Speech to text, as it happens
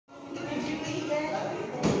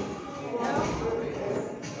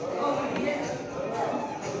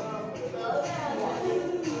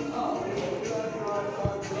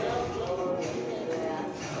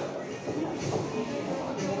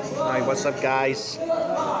what's up, guys?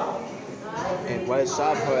 And what is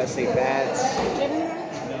up, pro wrestling fans?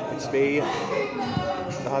 It's me,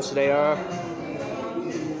 the Hustler.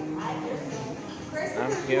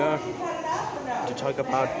 I'm here to talk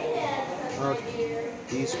about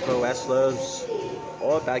these pro wrestlers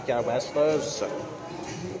or backyard wrestlers.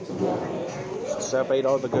 Celebrate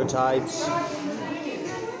all the good times.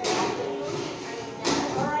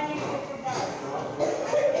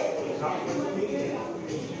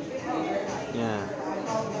 Yeah.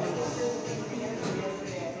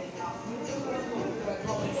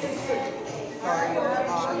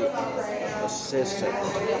 Assistant.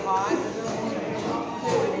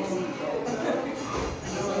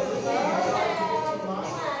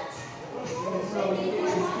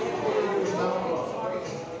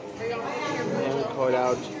 And we called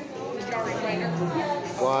out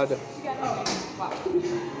one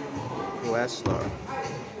wrestler.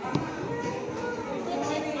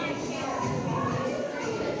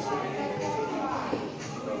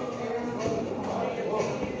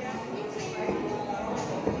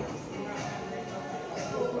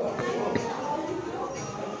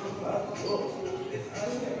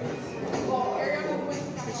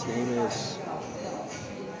 His name is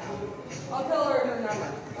I'll tell her her number.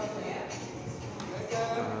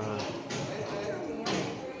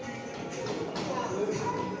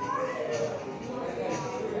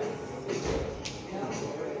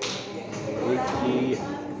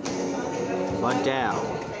 Mandel.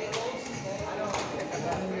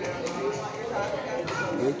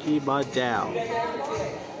 Mandel.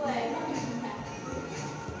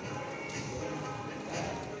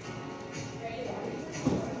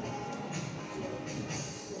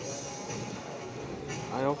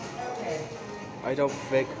 I don't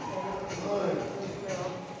think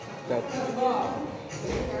that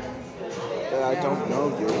I don't know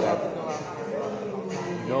you, that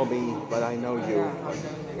you know me, but I know you.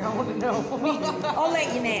 I want to know. I'll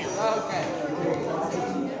let you know. Okay.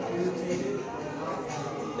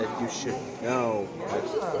 That you should know.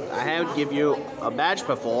 I haven't given you a match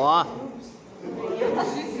before.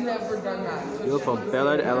 She's never done that. So You're from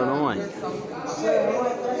Billard, Illinois.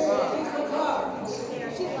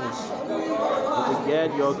 You began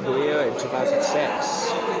your career in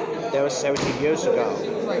 2006. That was 17 years ago. She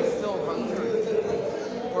was like still hungry.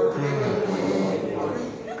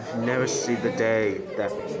 I've never seen the day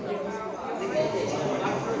that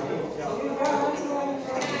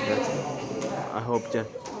I hope that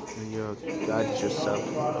you got yourself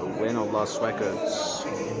a win or lost records.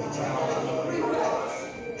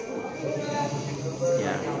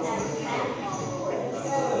 Yeah.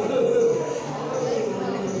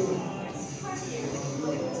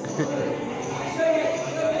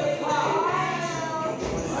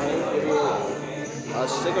 A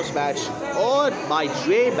singles match or my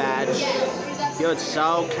dream match here at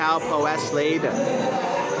SoCal Pro Wrestling here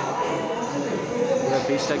in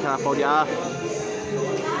Vista, California.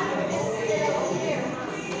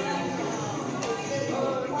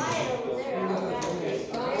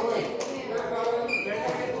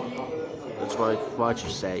 That's what you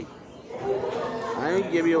say. I'm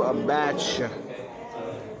gonna give you a match.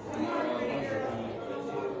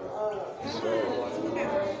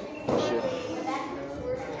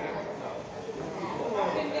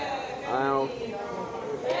 I'll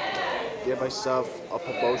give myself a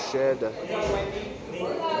promotion.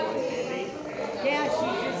 Yeah, she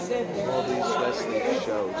just said All these wrestling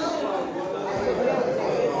shows.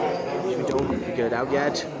 If you don't figure it out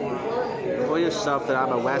yet, tell yourself that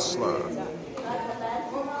I'm a wrestler.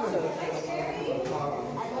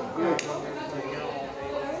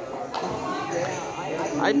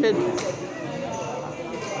 I've been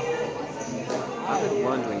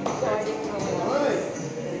wondering that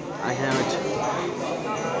I haven't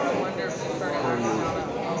heard you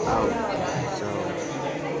out, so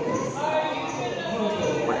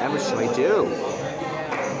whatever should I do?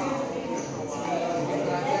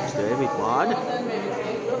 Is there anyone?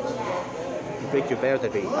 You think you're better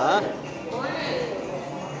than me, huh?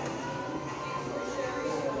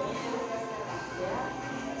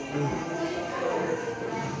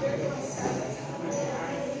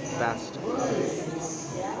 Bastard.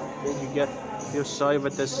 Did you feel sorry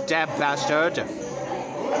with this damn bastard?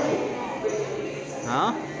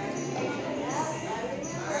 Huh?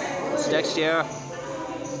 This next year,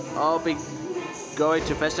 I'll be going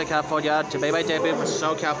to Vista, California to make my debut for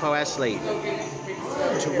SoCal Pro Wrestling.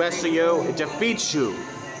 To wrestle you and defeat you.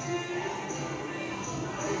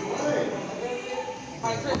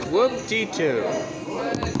 Whoop-dee-doo.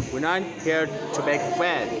 We're not here to make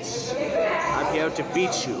friends. I'm here to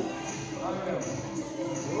beat you.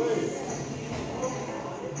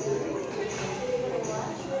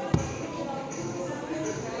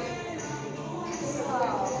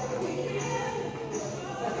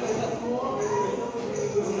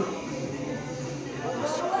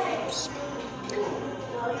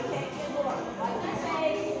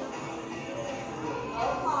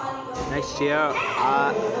 Next year,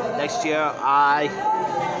 I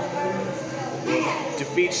will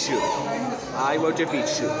defeat you. I will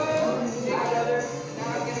defeat you.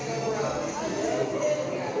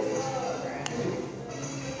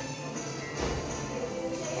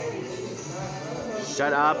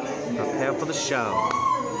 Shut up. Prepare for the show.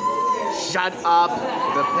 Shut up.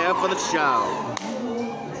 Prepare for the show.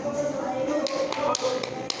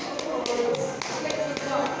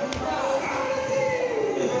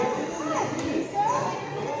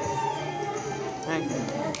 Hey.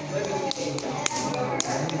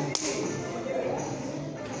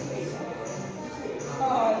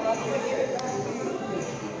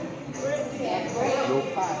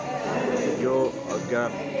 You're a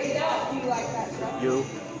girl.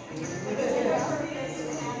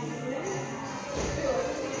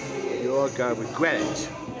 You're gonna regret it.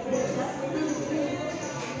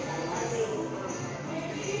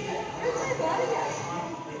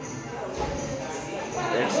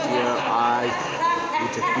 Next year, I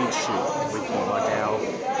will defeat you, Ricky Mandel.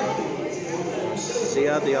 See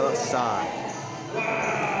you on the other side.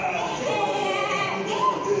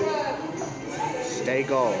 Stay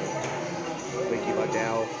gold, Ricky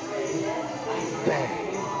Mandel. Bang.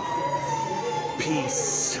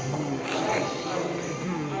 Peace.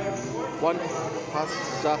 One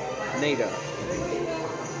pasta nader.